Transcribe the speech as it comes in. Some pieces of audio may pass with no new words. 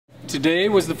Today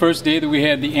was the first day that we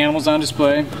had the animals on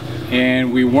display,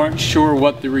 and we weren't sure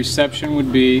what the reception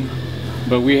would be,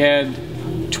 but we had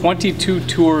 22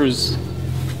 tours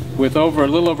with a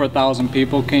little over 1,000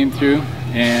 people came through,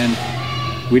 and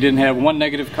we didn't have one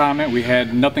negative comment. We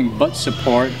had nothing but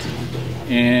support,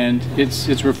 and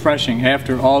it's refreshing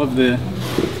after all of the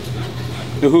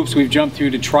hoops we've jumped through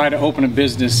to try to open a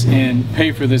business and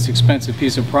pay for this expensive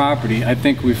piece of property. I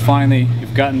think we finally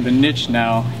have gotten the niche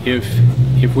now.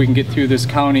 If we can get through this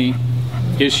county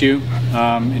issue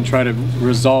and try to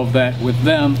resolve that with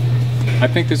them, I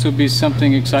think this will be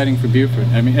something exciting for Beaufort.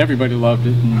 I mean, everybody loved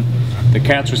it, and the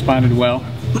cats responded well.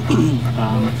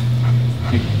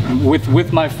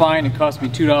 With my fine, it cost me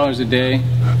 $2 a day,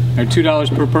 or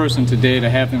 $2 per person today to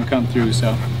have them come through,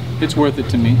 so it's worth it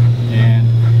to me. And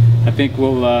I think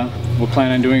we'll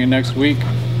plan on doing it next week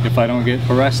if I don't get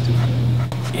arrested.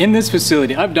 In this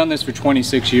facility, I've done this for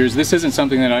 26 years. This isn't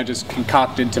something that I just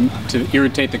concocted to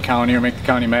irritate the county or make the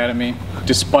county mad at me,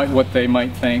 despite what they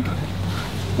might think.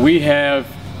 We have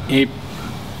a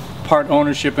part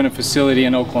ownership in a facility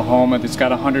in Oklahoma that's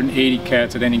got 180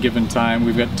 cats at any given time.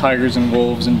 We've got tigers and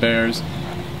wolves and bears.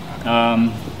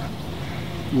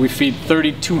 We feed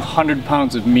 3,200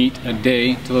 pounds of meat a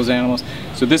day to those animals.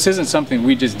 So this isn't something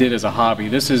we just did as a hobby.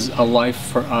 This is a life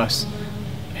for us.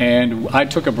 And I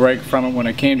took a break from it when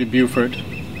I came to Beaufort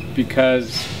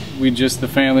because the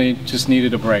family just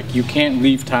needed a break. You can't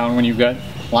leave town when you've got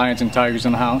lions and tigers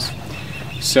in the house.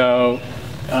 So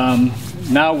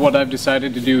now what I've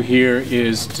decided to do here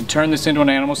is to turn this into an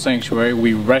animal sanctuary.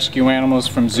 We rescue animals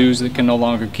from zoos that can no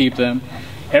longer keep them.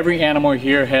 Every animal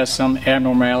here has some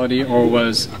abnormality or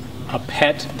was a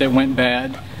pet that went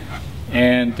bad,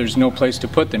 and there's no place to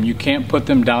put them. You can't put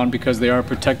them down because they are a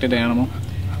protected animal,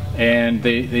 and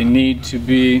they need to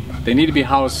be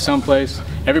housed someplace.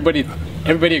 Everybody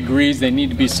agrees they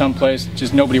need to be someplace,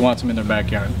 just nobody wants them in their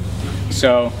backyard.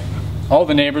 So all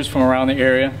the neighbors from around the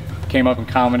area came up and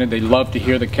commented they love to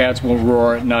hear the cats will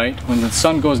roar at night. When the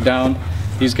sun goes down,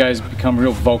 these guys become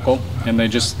real vocal, and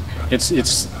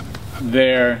it's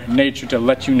their nature to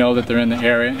let you know that they're in the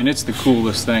area, and it's the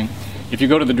coolest thing. If you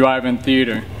go to the drive-in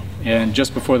theater and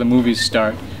just before the movies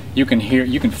start, you can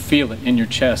feel it in your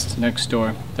chest next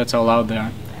door. That's how loud they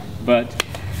are. But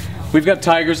we've got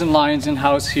tigers and lions in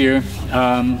house here.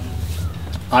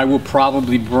 I will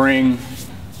probably bring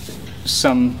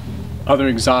some other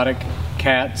exotic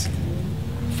cats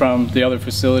from the other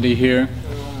facility here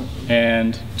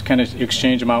and kind of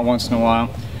exchange them out once in a while.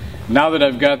 Now that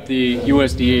I've got the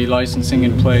USDA licensing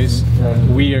in place,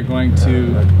 we are going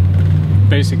to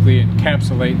basically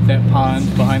encapsulate that pond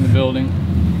behind the building,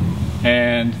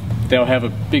 and they'll have a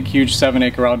big, huge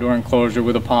 7-acre outdoor enclosure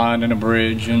with a pond and a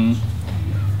bridge, and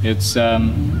it's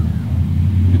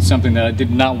something that I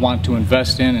did not want to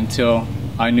invest in until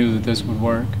I knew that this would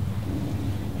work.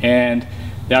 And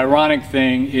the ironic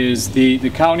thing is the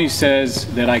county says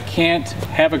that I can't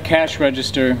have a cash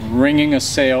register ringing a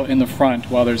sale in the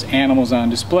front while there's animals on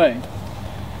display,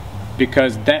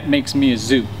 because that makes me a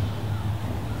zoo,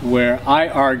 where I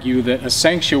argue that a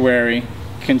sanctuary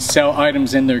can sell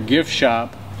items in their gift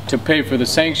shop to pay for the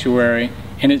sanctuary,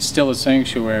 and it's still a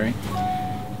sanctuary.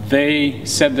 They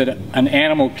said that an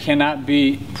animal cannot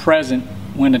be present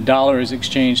when a dollar is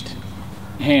exchanged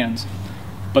hands.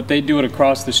 But they do it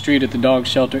across the street at the dog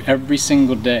shelter every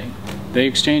single day. They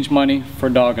exchange money for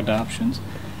dog adoptions.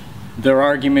 Their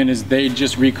argument is they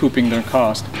just recouping their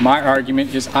cost. My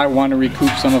argument is I want to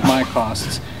recoup some of my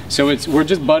costs. So we're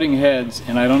just butting heads,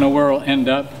 and I don't know where we'll end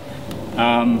up.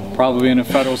 Probably in a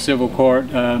federal civil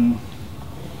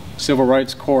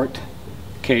rights court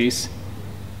case,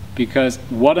 because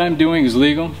what I'm doing is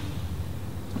legal.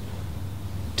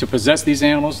 To possess these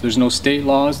animals, there's no state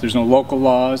laws, there's no local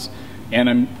laws, and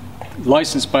I'm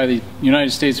licensed by the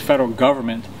United States federal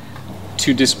government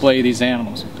to display these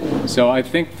animals. So I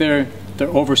think they're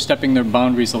overstepping their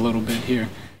boundaries a little bit here.